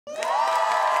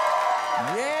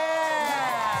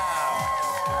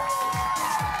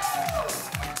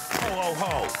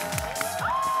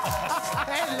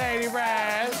Hey, Lady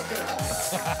Red.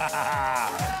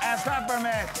 And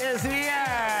Peppermint is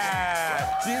here.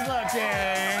 She's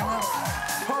looking.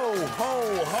 Ho,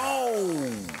 ho, ho.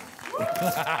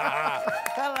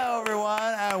 Hello, everyone,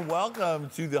 and welcome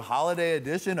to the holiday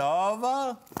edition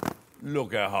of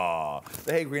Look at Her,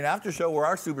 the Hey Green After Show, where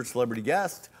our super celebrity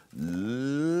guest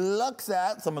looks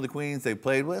at some of the queens they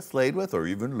played with, slayed with, or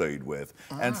even laid with,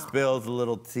 and spills a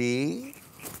little tea.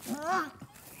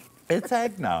 It's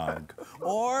eggnog.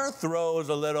 Or throws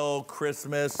a little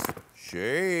Christmas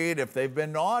shade if they've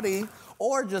been naughty,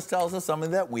 or just tells us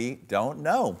something that we don't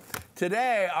know.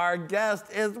 Today, our guest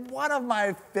is one of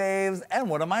my faves and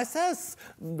one of my sis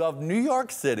of New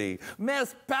York City,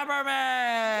 Miss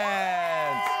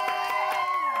Peppermint!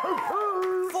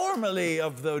 Formerly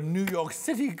of the New York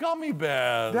City Gummy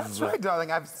Bears. That's right,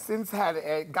 darling. I've since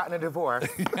gotten a divorce.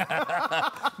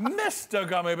 Mr.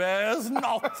 Gummy Bears,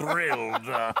 not thrilled.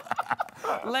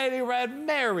 Lady Red,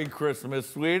 Merry Christmas,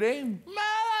 sweetie.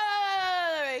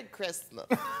 Merry Christmas.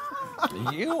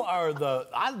 You are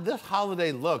this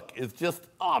holiday look is just,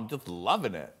 I'm just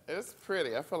loving it. It's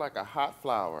pretty. I feel like a hot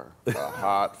flower. A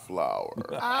hot flower.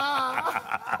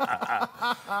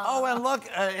 Oh, and look,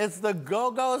 it's the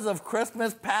Go-Go's of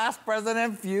Christmas past, present,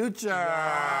 and future.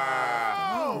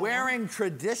 Yeah. Wearing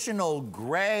traditional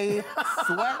gray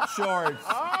sweatshorts.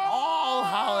 All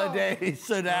holidays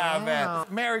should have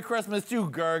it. Merry Christmas to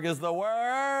Gerg is the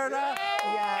word.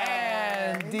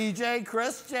 And DJ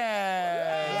Christian.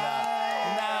 Now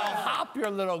hop your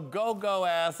little go-go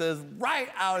asses right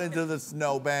out into the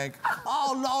snowbank.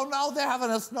 Oh, no, they're having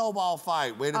a snowball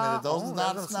fight. Wait a minute, those is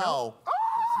not snow.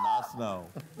 It's not snow.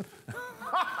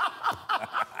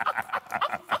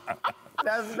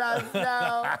 That's not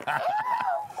snow.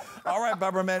 All right,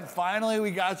 Peppermint, finally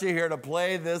we got you here to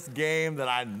play this game that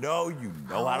I know you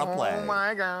know how to play. Oh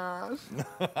my gosh.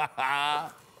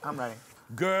 I'm ready.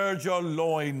 Gird your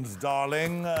loins,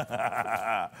 darling.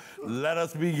 Let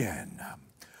us begin.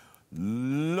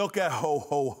 Look at ho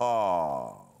ho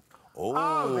ha.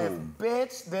 Oh, this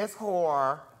bitch, this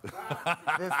whore,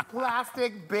 this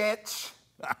plastic bitch.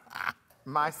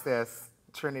 My sis,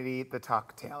 Trinity the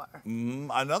Tuck Taylor.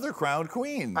 Another crowned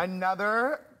queen.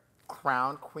 Another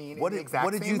crowned queen in the exact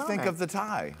What did same you think moment. of the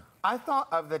tie? I thought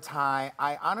of the tie.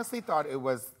 I honestly thought it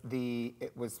was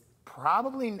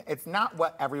probably, it's not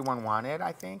what everyone wanted,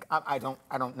 I think. I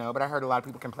don't know, but I heard a lot of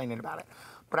people complaining about it.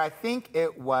 But I think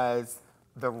it was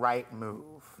the right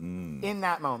move in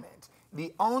that moment.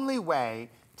 The only way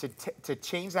to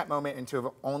change that moment and to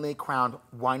have only crowned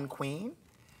one queen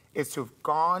is to have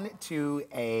gone to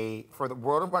for the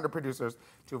World of Wonder producers,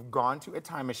 to have gone to a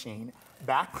time machine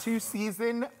back to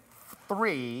season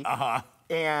 3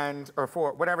 or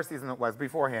 4, whatever season it was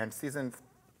beforehand, season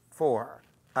 4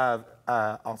 of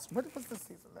what was the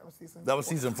season? That was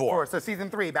season 4. So season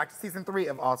 3, back to season 3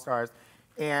 of All Stars,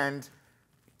 and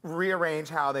rearrange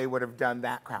how they would have done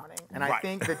that crowning. And I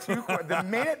think the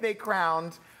minute they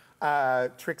crowned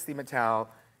Trixie Mattel,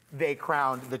 they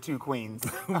crowned the two queens.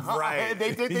 Right.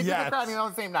 They did the crowning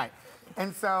on the same night.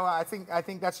 And so I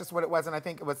think that's just what it was, and I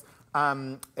think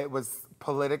it was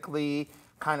politically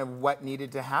kind of what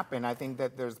needed to happen. I think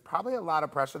that there's probably a lot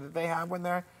of pressure that they have when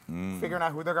they're figuring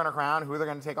out who they're gonna crown, who they're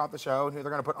gonna take off the show, and who they're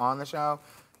gonna put on the show.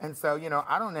 And so,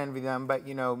 I don't envy them, but,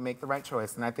 make the right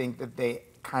choice. And I think that they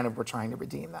kind of were trying to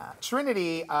redeem that.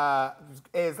 Trinity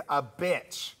is a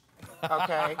bitch,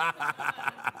 okay?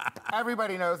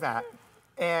 Everybody knows that.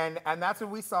 And that's what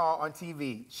we saw on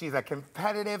TV. She's a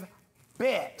competitive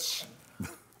bitch.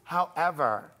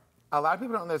 However, a lot of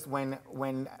people don't know this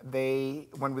when they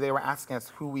were asking us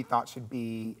who we thought should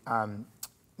be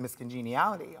Miss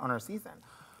Congeniality on our season.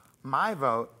 My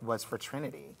vote was for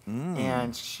Trinity.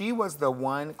 And she was the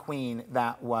one queen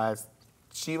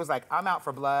she was like, I'm out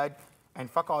for blood and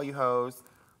fuck all you hoes.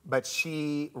 But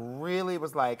she really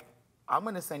was like, I'm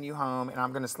gonna send you home and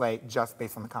I'm gonna slay just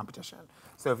based on the competition.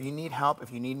 So if you need help,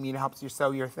 if you need me to help you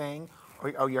sew your thing,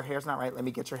 or oh, your hair's not right, let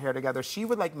me get your hair together. She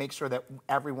would like make sure that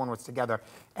everyone was together.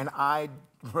 And I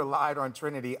relied on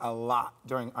Trinity a lot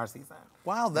during our season.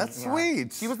 Wow, that's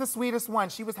sweet. She was the sweetest one.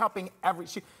 She was helping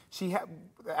she had,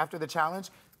 after the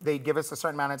challenge, they'd give us a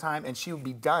certain amount of time and she would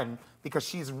be done because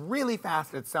she's really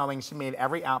fast at sewing. She made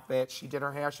every outfit. She did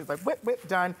her hair. She was like, whip, whip,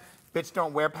 done. Bitch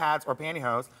don't wear pads or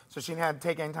pantyhose, so she didn't have to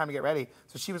take any time to get ready.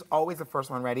 So she was always the first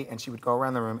one ready, and she would go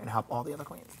around the room and help all the other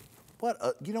queens. What?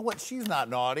 You know what? She's not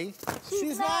naughty.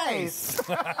 She's nice.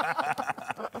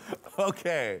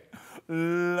 Okay.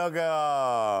 Look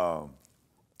at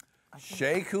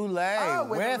Shea Coulee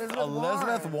with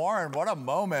Elizabeth Warren. What a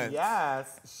moment.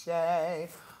 Yes, Shea.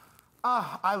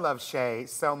 Oh, I love Shea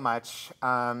so much.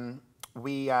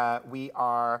 we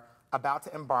are about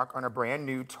to embark on a brand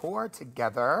new tour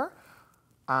together.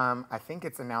 I think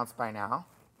it's announced by now.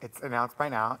 It's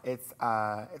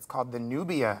called the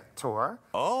Nubia Tour.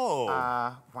 Oh.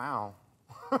 Wow.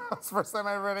 It's the first time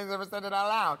everybody's ever said it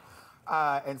out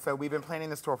loud. And so we've been planning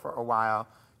this tour for a while,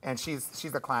 and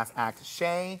she's a class act.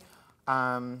 Shay,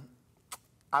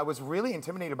 I was really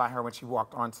intimidated by her when she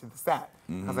walked onto the set.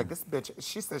 I was like, this bitch,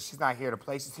 she says she's not here to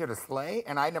play, she's here to slay,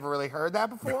 and I never really heard that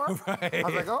before. Right. I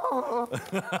was like, oh.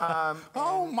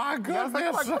 Oh my goodness.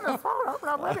 I was like, oh my goodness,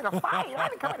 I'm ready to fight,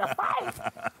 I'm coming to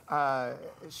fight.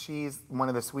 She's one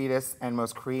of the sweetest and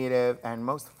most creative and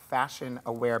most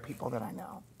fashion-aware people that I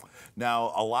know.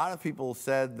 Now, a lot of people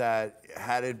said that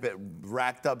had it been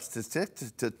racked up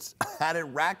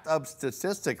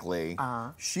statistically,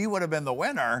 she would have been the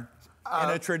winner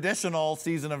in a traditional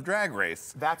season of Drag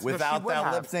Race without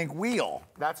that lip sync wheel.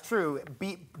 That's true.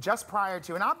 Just prior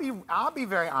to, and I'll be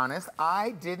very honest,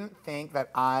 I didn't think that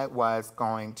I was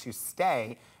going to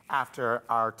stay after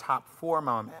our top 4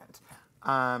 moment.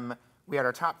 We had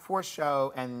our top 4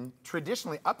 show, and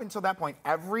traditionally, up until that point,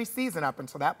 every season up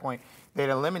until that point, they'd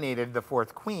eliminated the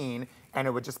 4th queen, and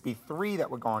it would just be 3 that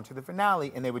would go on to the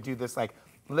finale, and they would do this like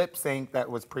lip sync that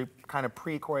was kind of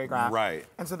pre-choreographed. Right.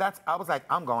 And so I was like,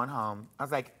 I'm going home. I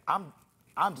was like, I'm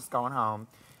just going home.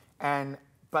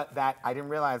 But that, I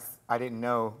didn't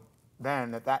know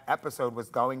then that episode was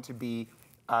going to be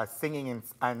a singing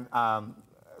and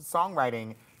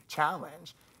songwriting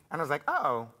challenge. And I was like,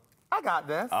 oh, I got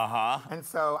this. And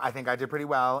so I think I did pretty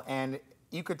well. And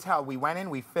you could tell, we went in,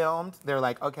 we filmed. They're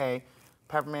like, okay,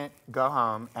 Peppermint, go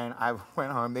home. And I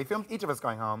went home. They filmed each of us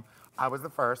going home. I was the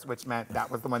first, which meant that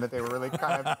was the one that they were really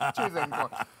kind of choosing for.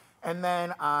 And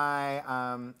then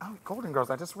Golden Girls,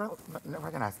 I just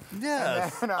recognized.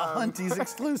 Yes, then, a Hunties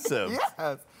exclusive.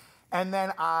 Yes. And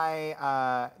then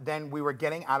then we were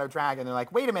getting out of drag, and they're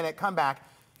like, wait a minute, come back.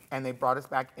 And they brought us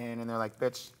back in, and they're like,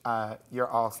 bitch, you're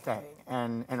all staying.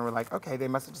 And we're like, okay, they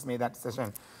must have just made that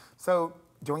decision. So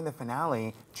during the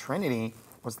finale, Trinity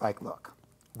was like, look,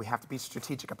 we have to be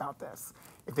strategic about this.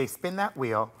 If they spin that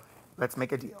wheel, let's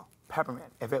make a deal.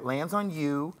 Peppermint, if it lands on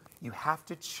you, you have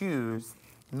to choose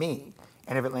me.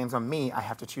 And if it lands on me, I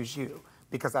have to choose you.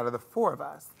 Because out of the 4 of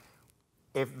us,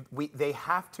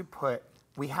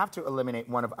 we have to eliminate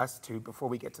one of us 2 before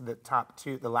we get to the top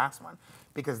 2, the last one.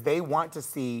 Because they want to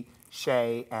see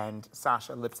Shay and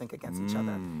Sasha lip sync against each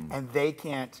other. And they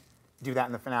can't do that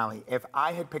in the finale. If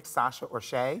I had picked Sasha or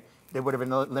Shay, they would have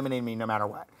eliminated me no matter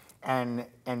what. And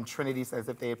Trinity says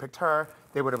if they had picked her,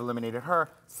 they would have eliminated her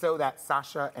so that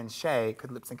Sasha and Shay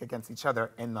could lip sync against each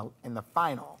other in the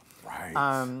final. Right.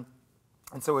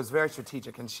 And so it was very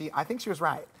strategic, and I think she was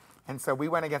right. And so we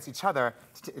went against each other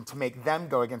to make them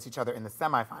go against each other in the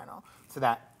semifinal, so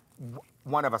that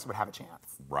one of us would have a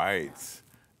chance. Right.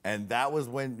 And that was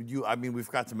when we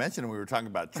forgot to mention, we were talking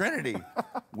about Trinity,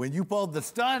 when you pulled the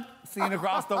stunt, seen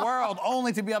across the world,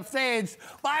 only to be upstaged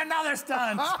by another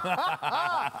stunt.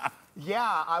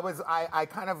 Yeah, I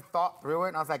kind of thought through it,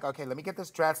 and I was like, okay, let me get this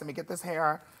dress, let me get this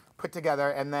hair put together,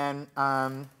 and then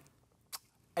I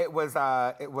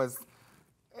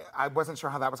wasn't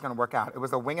sure how that was gonna work out. It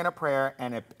was a wing and a prayer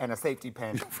and a safety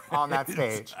pin on that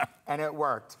stage, and it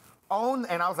worked.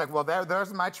 And I was like, well,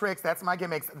 there's my tricks, that's my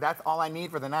gimmicks, that's all I need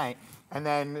for the night. And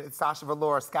then Sasha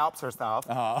Velour scalps herself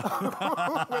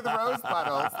with rose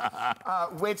petals,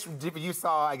 which you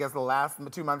saw, I guess, the last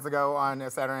 2 months ago on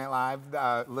Saturday Night Live,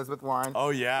 Elizabeth Warren. Oh,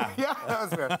 yeah. Yeah, that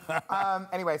was good.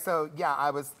 Anyway, so yeah,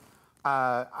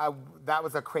 that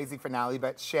was a crazy finale,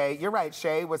 but Shay, you're right,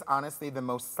 Shay was honestly the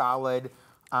most solid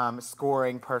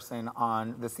scoring person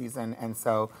on the season, and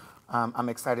so I'm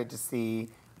excited to see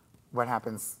what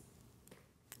happens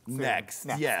Next.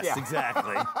 Yes, yeah.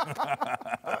 Exactly.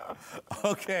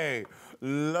 Okay,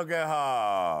 look at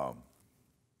her.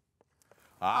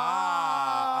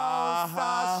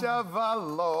 Sasha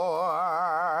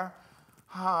Velour.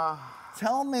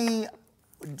 Tell me,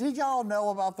 did y'all know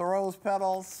about the rose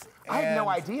petals? I had no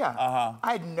idea.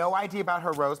 I had no idea about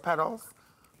her rose petals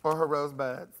or her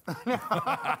rosebuds.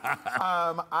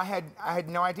 I had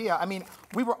no idea. I mean,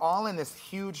 we were all in this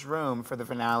huge room for the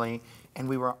finale, and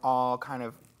we were all kind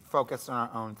of focused on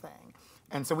our own thing.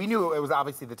 And so we knew it was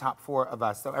obviously the top 4 of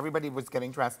us, so everybody was getting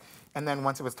dressed. And then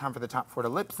once it was time for the top 4 to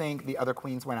lip sync, the other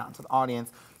queens went out into the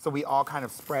audience, so we all kind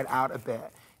of spread out a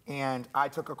bit. And I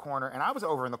took a corner, and I was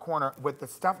over in the corner with the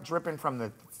stuff dripping from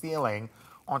the ceiling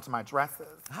onto my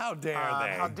dresses. How dare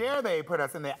they? How dare they put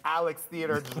us in the Alex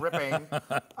Theater dripping?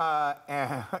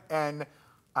 And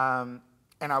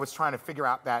I was trying to figure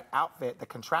out that outfit, the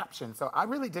contraption, so I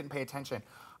really didn't pay attention.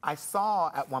 I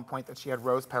saw at one point that she had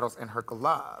rose petals in her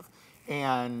glove,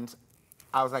 and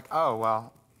I was like, oh,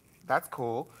 well, that's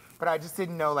cool. But I just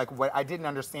didn't know I didn't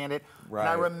understand it. Right. And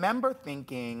I remember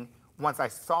thinking, once I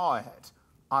saw it,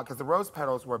 because the rose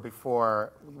petals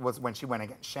was when she went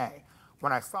against Shay.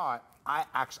 When I saw it,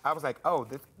 I was like, oh,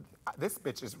 this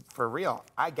bitch is for real.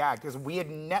 I gagged, because we had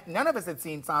none of us had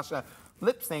seen Sasha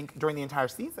lip sync during the entire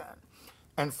season.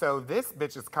 And so this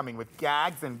bitch is coming with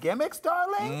gags and gimmicks,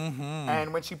 darling.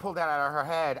 And when she pulled that out of her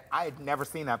head, I had never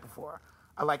seen that before.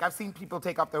 I've seen people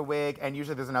take off their wig, and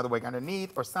usually there's another wig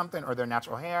underneath or something, or their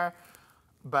natural hair.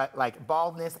 But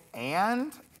baldness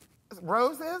and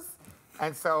roses.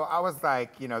 And so I was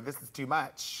like, this is too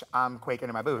much. I'm quaking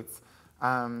in my boots.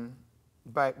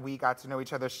 But we got to know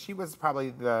each other. She was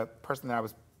probably the person that I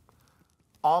was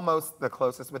almost the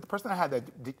closest with, the person I had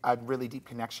a really deep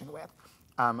connection with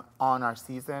on our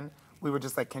season. We were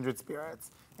just like kindred spirits.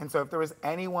 And so if there was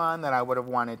anyone that I would have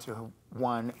wanted to have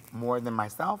won more than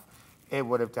myself, it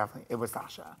was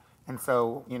Sasha. And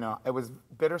so, it was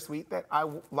bittersweet that I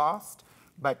lost,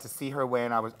 but to see her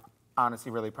win, I was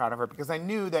honestly really proud of her, because I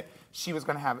knew that she was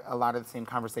going to have a lot of the same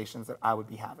conversations that I would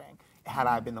be having had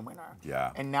I been the winner.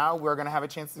 Yeah. And now we're going to have a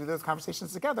chance to do those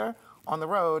conversations together on the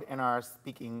road in our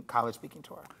college speaking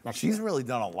tour. She's really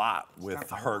done a lot with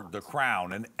the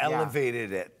crown and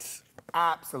elevated it.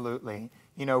 Absolutely.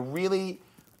 Really,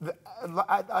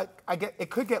 I get it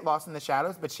could get lost in the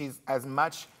shadows, but she's as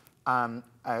much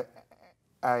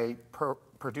a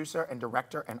producer and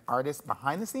director and artist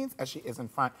behind the scenes as she is in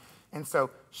front. And so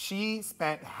she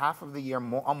spent half of the year,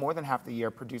 more than half the year,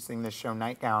 producing this show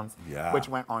Nightgowns, which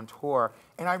went on tour.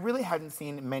 And I really hadn't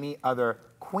seen many other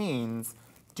queens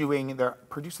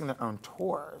producing their own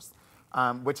tours,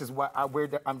 which is what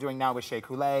I'm doing now with Shea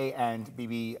Coulee and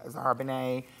Bibi Zahara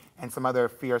Benet and some other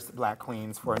fierce black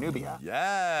queens for Anubia.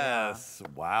 Yes. Yeah.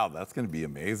 Wow, that's going to be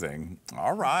amazing.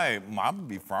 All right, I'm going to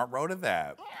be front row to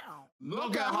that.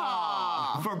 Look at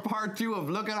her! For part 2 of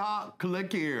Look at her,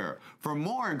 click here. For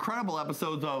more incredible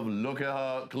episodes of Look at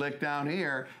her, click down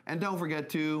here. And don't forget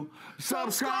to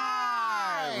subscribe!